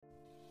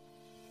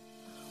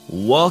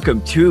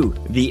Welcome to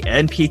the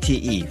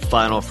NPTE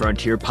Final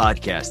Frontier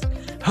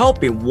podcast,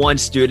 helping one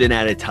student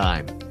at a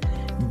time.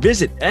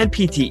 Visit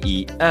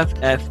npteff.com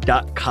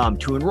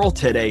to enroll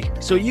today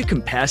so you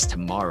can pass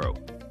tomorrow.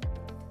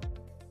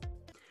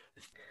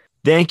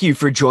 Thank you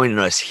for joining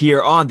us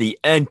here on the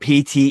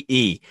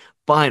NPTE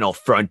Final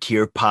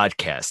Frontier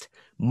podcast.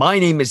 My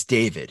name is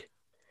David.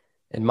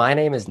 And my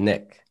name is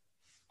Nick.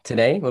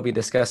 Today, we'll be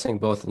discussing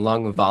both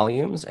lung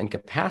volumes and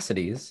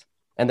capacities,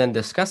 and then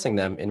discussing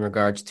them in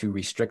regards to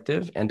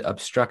restrictive and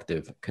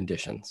obstructive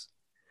conditions.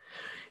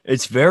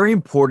 It's very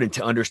important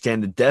to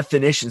understand the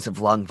definitions of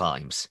lung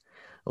volumes.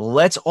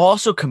 Let's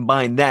also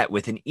combine that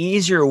with an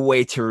easier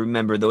way to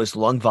remember those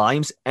lung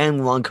volumes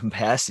and lung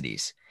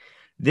capacities.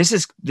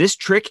 This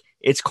trick,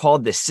 it's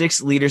called the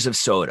 6 liters of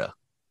soda.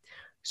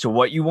 So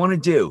what you want to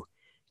do,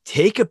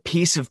 take a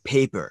piece of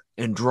paper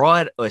and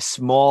draw it a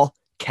small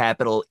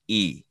capital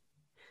E.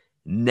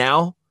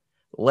 Now,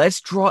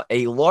 let's draw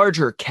a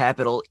larger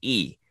capital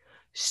E,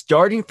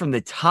 starting from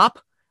the top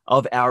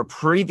of our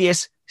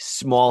previous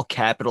small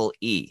capital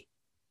E,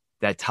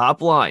 that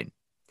top line.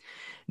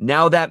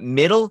 Now that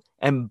middle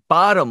and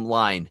bottom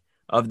line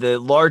of the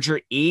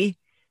larger E,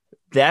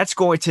 that's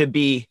going to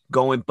be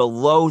going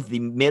below the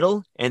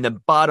middle and the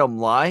bottom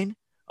line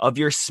of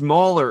your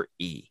smaller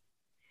E.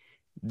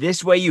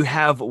 This way you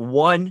have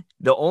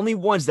the only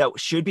ones that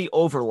should be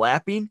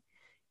overlapping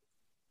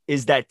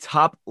is that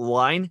top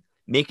line,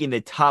 making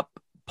the top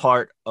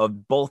part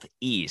of both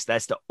E's.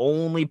 That's the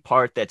only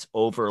part that's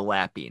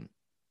overlapping.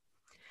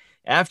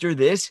 After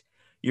this,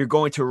 you're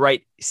going to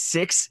write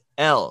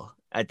 6L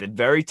at the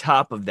very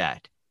top of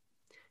that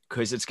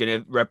because it's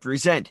going to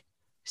represent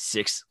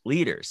 6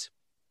 liters.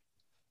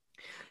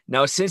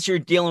 Now, since you're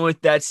dealing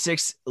with that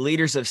 6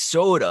 liters of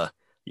soda,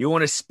 you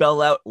want to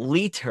spell out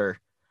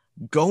liter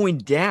going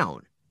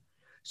down.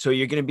 So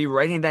you're going to be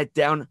writing that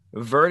down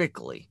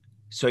vertically.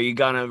 So you're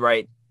going to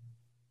write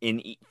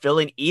fill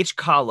in each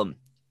column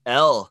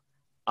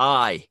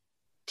L-I-T-E-R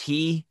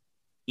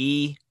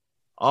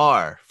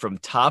from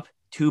top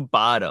to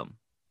bottom.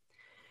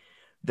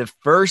 The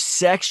first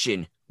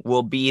section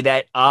will be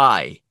that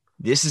I.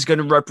 This is going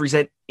to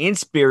represent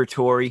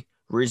inspiratory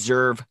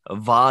reserve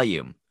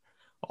volume,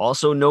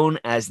 also known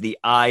as the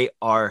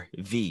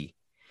IRV.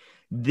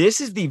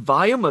 This is the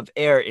volume of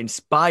air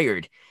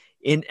inspired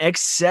in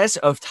excess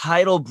of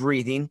tidal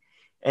breathing,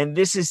 and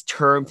this is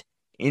termed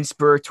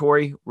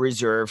inspiratory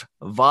reserve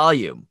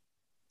volume.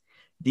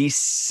 The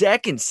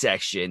second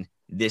section,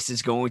 this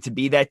is going to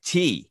be that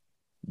T.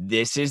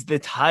 This is the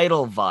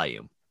tidal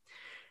volume.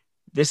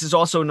 This is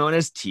also known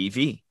as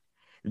TV.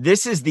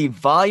 This is the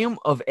volume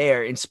of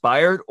air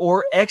inspired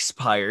or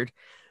expired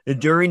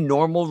during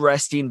normal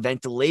resting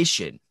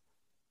ventilation.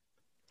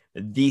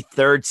 The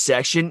third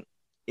section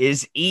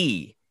is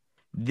E.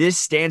 This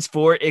stands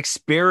for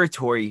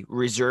expiratory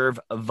reserve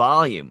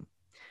volume,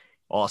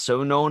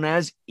 also known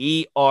as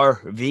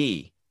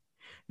ERV.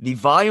 The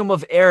volume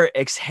of air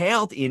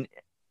exhaled in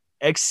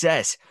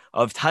excess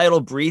of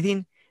tidal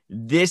breathing,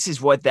 this is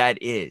what that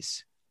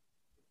is.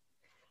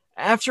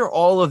 After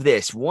all of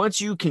this, once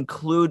you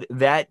conclude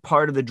that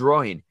part of the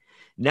drawing,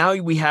 now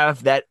we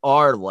have that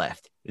R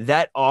left.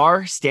 That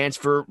R stands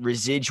for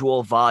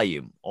residual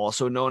volume,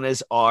 also known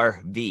as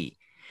RV.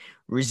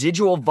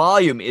 Residual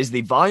volume is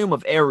the volume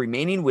of air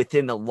remaining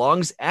within the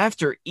lungs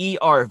after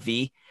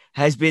ERV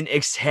has been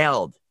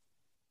exhaled.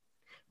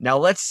 Now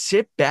let's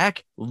sit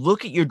back,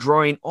 look at your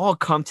drawing all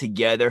come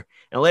together,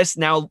 and let's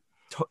now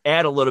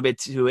add a little bit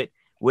to it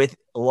with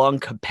lung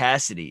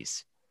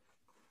capacities.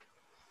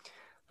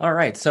 All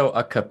right, so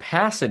a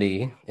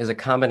capacity is a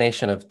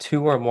combination of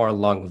 2 or more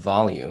lung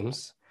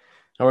volumes.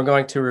 And we're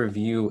going to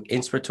review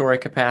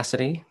inspiratory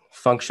capacity,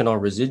 functional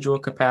residual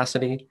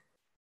capacity,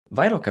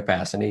 vital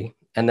capacity,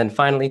 and then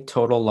finally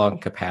total lung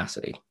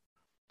capacity.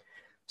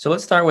 So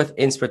let's start with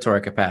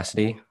inspiratory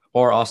capacity,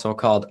 or also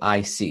called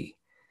IC.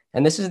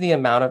 And this is the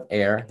amount of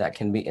air that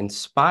can be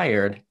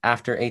inspired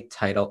after a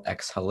tidal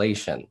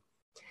exhalation.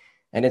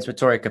 And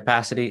inspiratory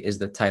capacity is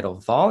the tidal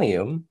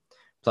volume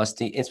plus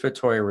the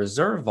inspiratory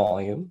reserve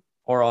volume,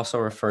 or also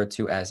referred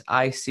to as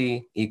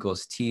IC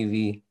equals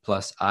TV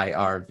plus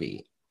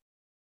IRV.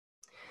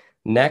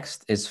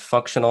 Next is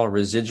functional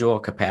residual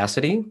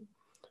capacity,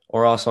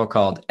 or also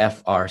called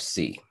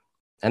FRC.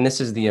 And this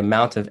is the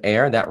amount of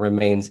air that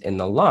remains in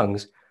the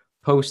lungs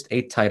post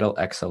a tidal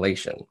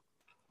exhalation.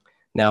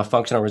 Now,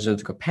 functional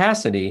residual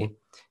capacity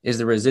is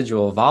the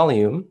residual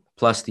volume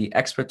plus the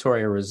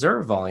expiratory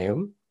reserve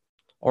volume,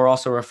 or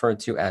also referred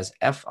to as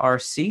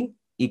FRC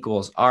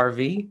equals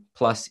RV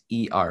plus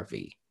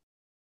ERV.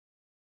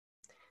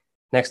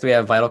 Next, we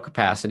have vital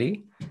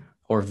capacity,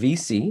 or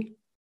VC,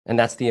 and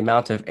that's the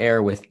amount of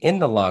air within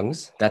the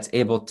lungs that's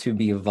able to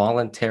be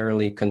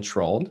voluntarily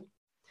controlled.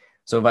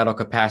 So vital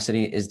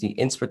capacity is the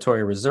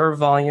inspiratory reserve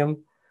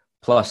volume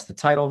plus the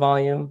tidal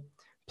volume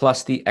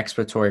plus the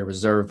expiratory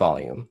reserve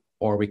volume,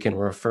 or we can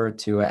refer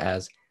to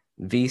as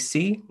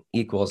VC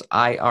equals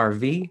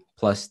IRV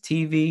plus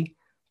TV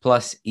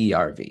plus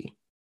ERV.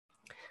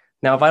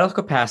 Now, vital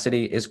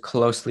capacity is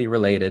closely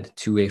related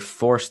to a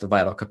forced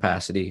vital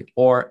capacity,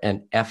 or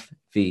an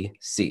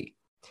FVC.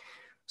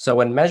 So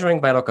when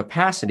measuring vital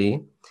capacity,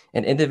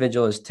 an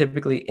individual is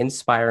typically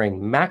inspiring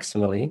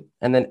maximally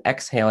and then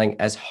exhaling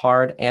as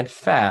hard and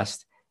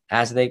fast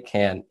as they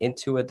can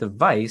into a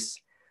device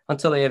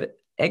until they have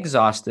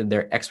exhausted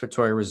their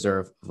expiratory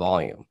reserve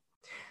volume.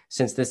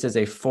 Since this is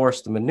a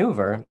forced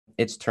maneuver,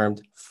 it's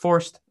termed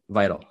forced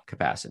vital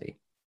capacity.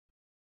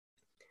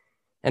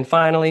 And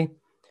finally,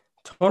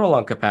 total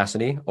lung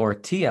capacity, or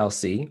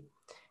TLC,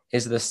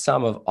 is the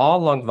sum of all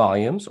lung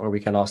volumes, or we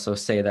can also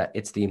say that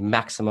it's the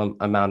maximum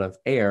amount of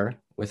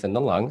air within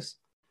the lungs.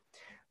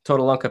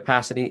 Total lung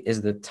capacity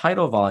is the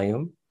tidal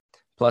volume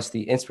plus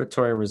the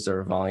inspiratory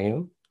reserve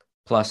volume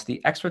plus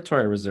the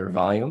expiratory reserve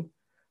volume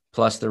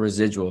plus the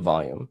residual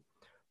volume,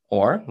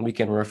 or we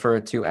can refer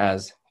to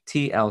as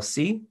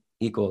TLC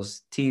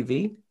equals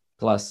TV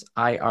plus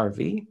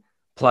IRV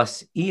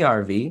plus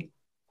ERV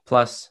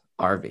plus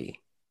RV.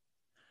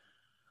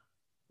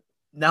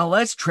 Now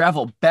let's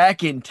travel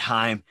back in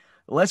time.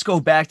 Let's go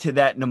back to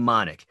that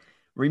mnemonic.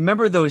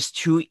 Remember those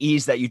two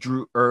E's that you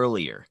drew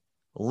earlier.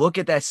 Look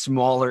at that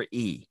smaller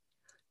E.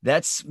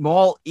 That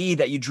small E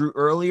that you drew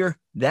earlier,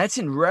 that's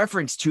in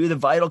reference to the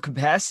vital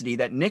capacity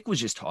that Nick was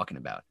just talking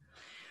about.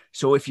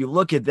 So if you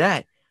look at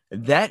that,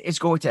 that is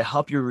going to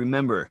help you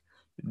remember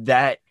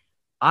that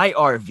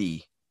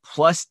IRV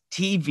plus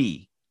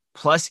TV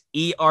plus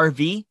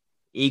ERV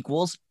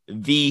equals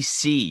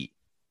VC.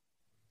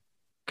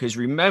 Because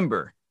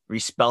remember, we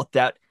spelt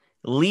out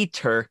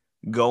liter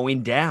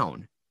going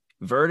down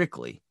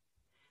vertically.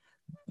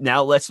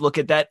 Now let's look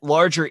at that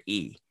larger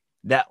E.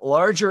 That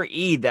larger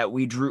E that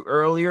we drew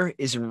earlier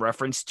is in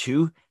reference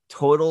to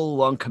total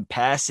lung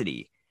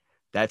capacity.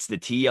 That's the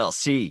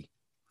TLC.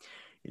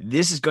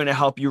 This is going to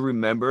help you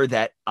remember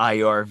that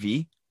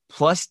IRV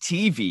plus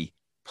TV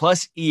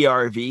plus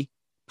ERV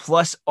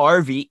plus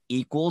RV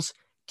equals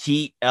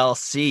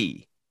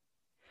TLC.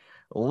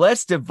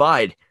 Let's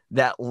divide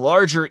that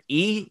larger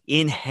E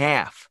in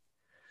half.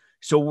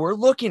 So we're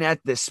looking at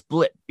the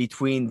split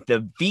between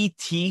the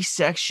VT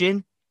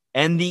section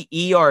and the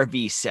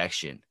ERV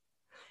section.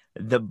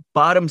 The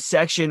bottom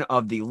section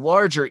of the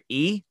larger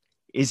E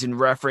is in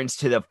reference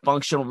to the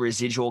functional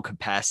residual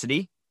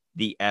capacity,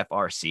 the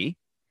FRC.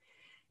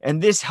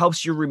 And this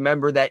helps you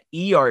remember that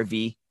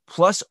ERV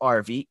plus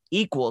RV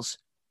equals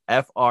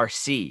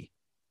FRC.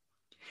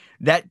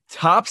 That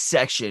top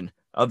section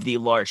of the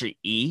larger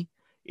E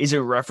is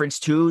in reference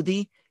to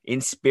the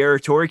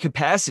inspiratory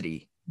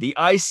capacity, the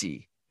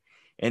IC.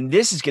 And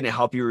this is going to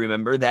help you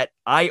remember that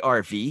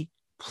IRV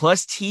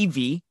plus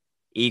TV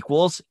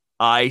equals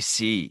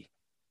IC.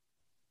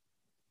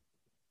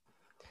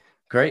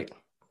 Great.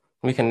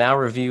 We can now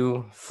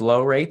review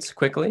flow rates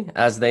quickly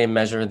as they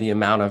measure the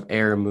amount of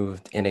air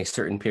moved in a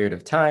certain period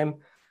of time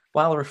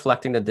while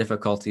reflecting the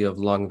difficulty of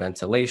lung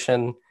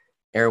ventilation,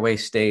 airway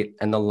state,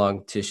 and the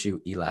lung tissue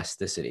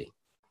elasticity.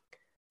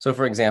 So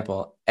for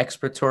example,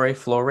 expiratory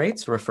flow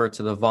rates refer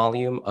to the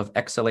volume of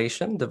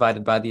exhalation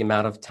divided by the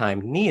amount of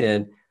time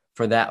needed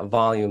for that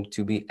volume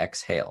to be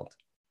exhaled.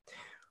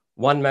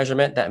 One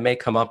measurement that may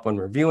come up when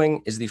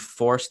reviewing is the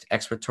forced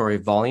expiratory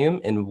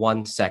volume in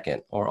 1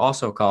 second, or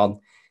also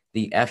called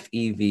the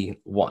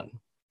FEV1.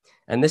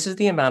 And this is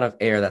the amount of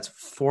air that's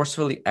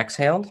forcefully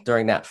exhaled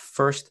during that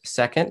first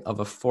second of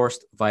a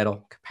forced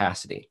vital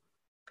capacity.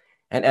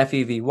 And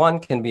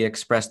FEV1 can be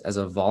expressed as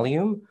a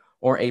volume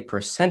or a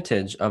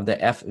percentage of the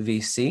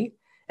FVC,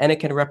 and it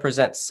can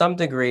represent some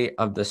degree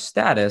of the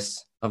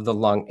status of the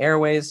lung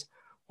airways,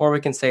 or we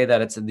can say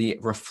that it's the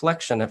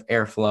reflection of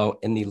airflow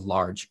in the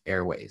large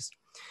airways.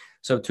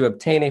 So to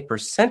obtain a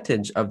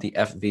percentage of the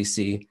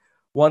FVC,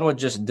 one would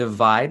just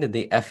divide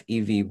the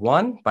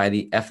FEV1 by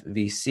the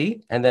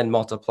FVC and then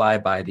multiply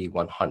by the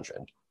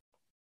 100.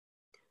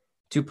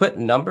 To put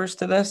numbers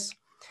to this,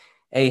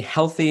 a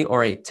healthy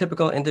or a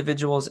typical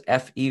individual's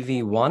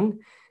FEV1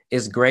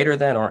 is greater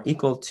than or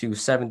equal to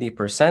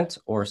 70%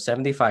 or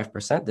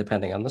 75%,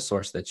 depending on the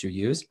source that you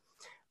use,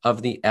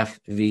 of the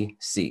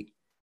FVC.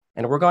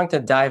 And we're going to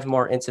dive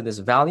more into this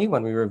value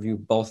when we review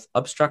both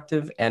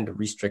obstructive and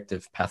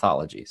restrictive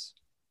pathologies.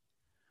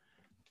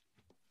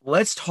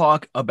 Let's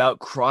talk about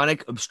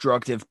chronic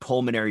obstructive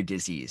pulmonary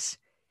disease,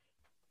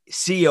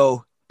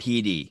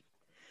 COPD.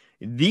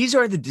 These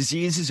are the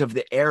diseases of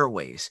the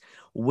airways,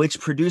 which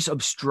produce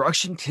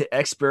obstruction to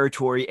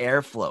expiratory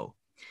airflow.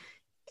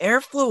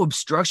 Airflow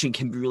obstruction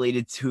can be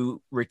related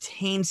to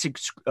retained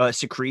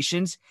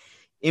secretions,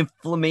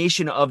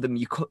 inflammation of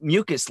the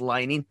mucus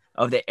lining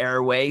of the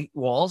airway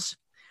walls,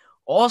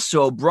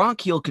 also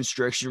bronchial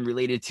constriction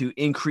related to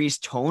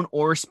increased tone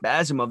or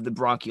spasm of the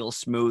bronchial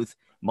smooth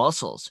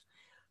muscles.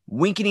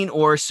 Weakening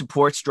or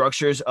support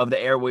structures of the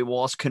airway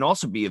walls can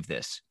also be of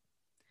this.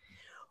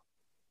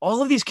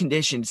 All of these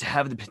conditions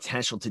have the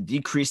potential to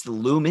decrease the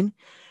lumen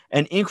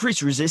and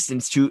increase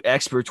resistance to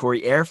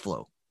expiratory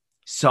airflow.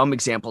 Some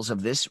examples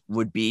of this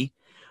would be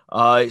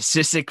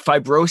cystic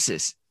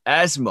fibrosis,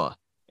 asthma,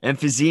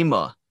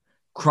 emphysema,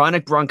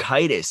 chronic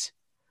bronchitis,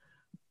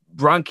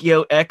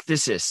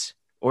 bronchiectasis,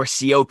 or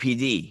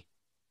COPD,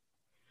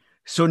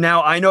 So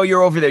now I know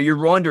you're over there. You're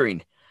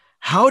wondering,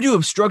 how do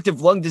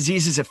obstructive lung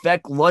diseases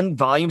affect lung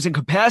volumes and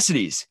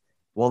capacities?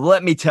 Well,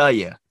 let me tell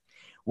you.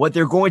 What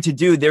they're going to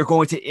do, they're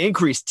going to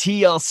increase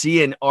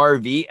TLC and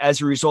RV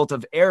as a result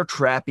of air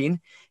trapping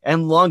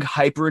and lung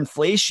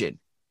hyperinflation.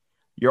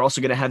 You're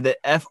also going to have the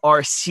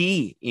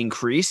FRC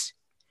increase.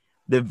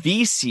 The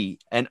VC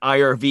and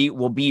IRV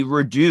will be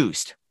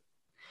reduced.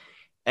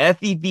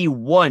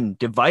 FEV1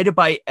 divided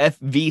by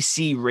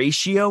FVC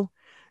ratio,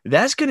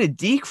 that's going to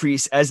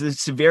decrease as the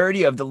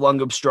severity of the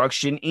lung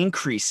obstruction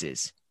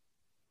increases.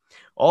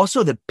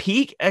 Also, the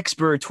peak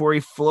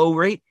expiratory flow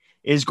rate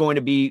is going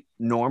to be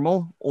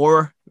normal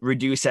or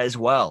reduce as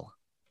well.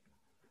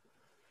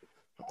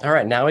 All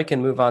right, now we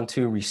can move on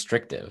to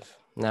restrictive.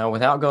 Now,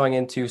 without going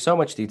into so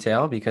much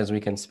detail, because we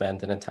can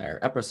spend an entire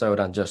episode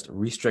on just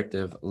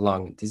restrictive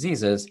lung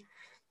diseases,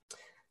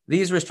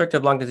 these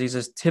restrictive lung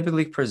diseases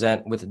typically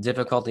present with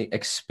difficulty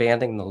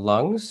expanding the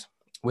lungs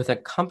with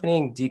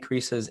accompanying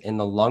decreases in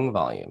the lung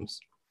volumes.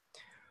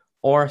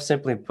 Or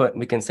simply put,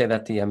 we can say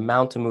that the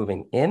amount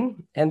moving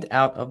in and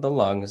out of the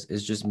lungs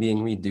is just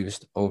being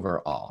reduced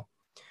overall.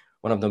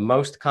 One of the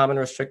most common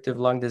restrictive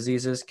lung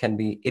diseases can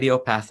be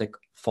idiopathic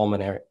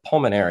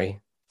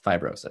pulmonary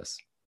fibrosis.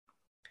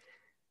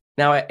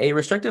 Now, a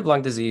restrictive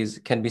lung disease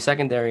can be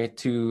secondary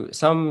to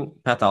some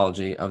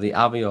pathology of the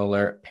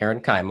alveolar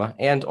parenchyma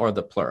and or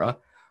the pleura,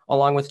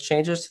 along with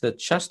changes to the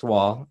chest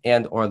wall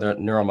and or the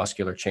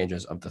neuromuscular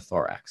changes of the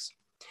thorax.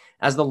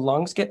 As the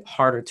lungs get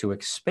harder to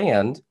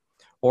expand,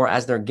 or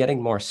as they're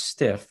getting more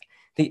stiff,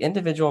 the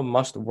individual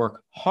must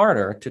work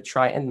harder to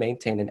try and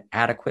maintain an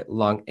adequate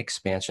lung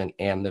expansion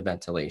and the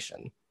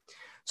ventilation.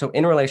 So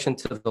in relation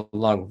to the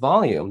lung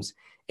volumes,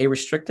 a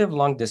restrictive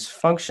lung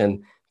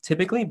dysfunction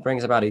typically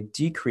brings about a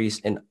decrease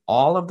in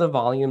all of the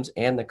volumes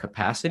and the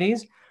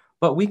capacities,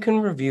 but we can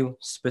review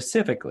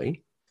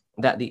specifically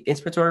that the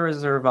inspiratory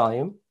reserve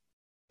volume,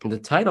 the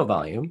tidal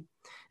volume,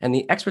 and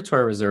the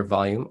expiratory reserve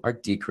volume are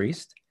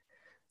decreased.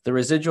 The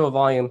residual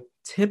volume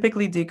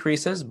typically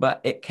decreases,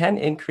 but it can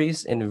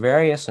increase in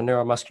various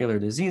neuromuscular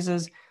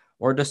diseases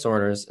or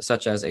disorders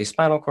such as a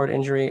spinal cord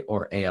injury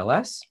or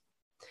ALS.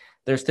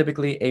 There's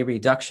typically a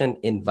reduction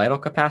in vital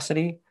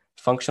capacity,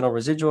 functional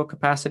residual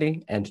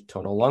capacity, and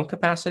total lung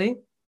capacity.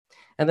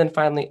 And then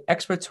finally,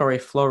 expiratory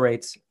flow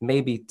rates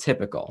may be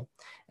typical.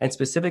 And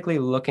specifically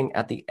looking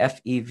at the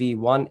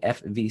FEV1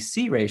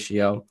 FVC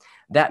ratio,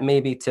 that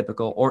may be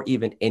typical or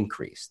even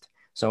increased.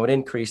 So an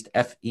increased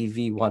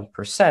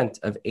FEV1%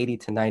 of 80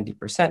 to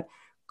 90%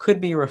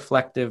 could be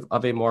reflective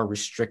of a more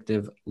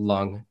restrictive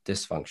lung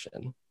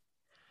dysfunction.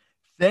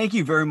 Thank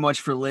you very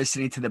much for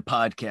listening to the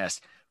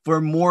podcast. For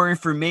more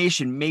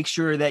information, make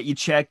sure that you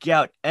check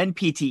out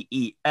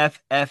npteff.com.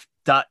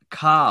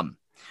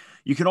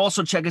 You can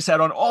also check us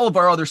out on all of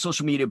our other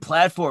social media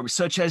platforms,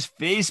 such as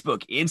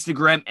Facebook,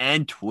 Instagram,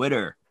 and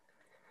Twitter.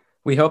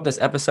 We hope this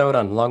episode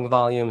on lung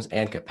volumes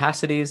and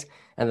capacities,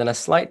 and then a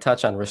slight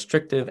touch on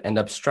restrictive and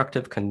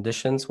obstructive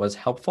conditions was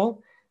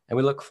helpful, and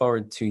we look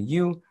forward to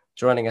you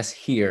joining us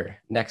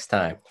here next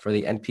time for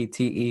the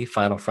NPTE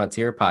Final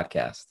Frontier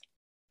podcast.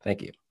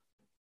 Thank you.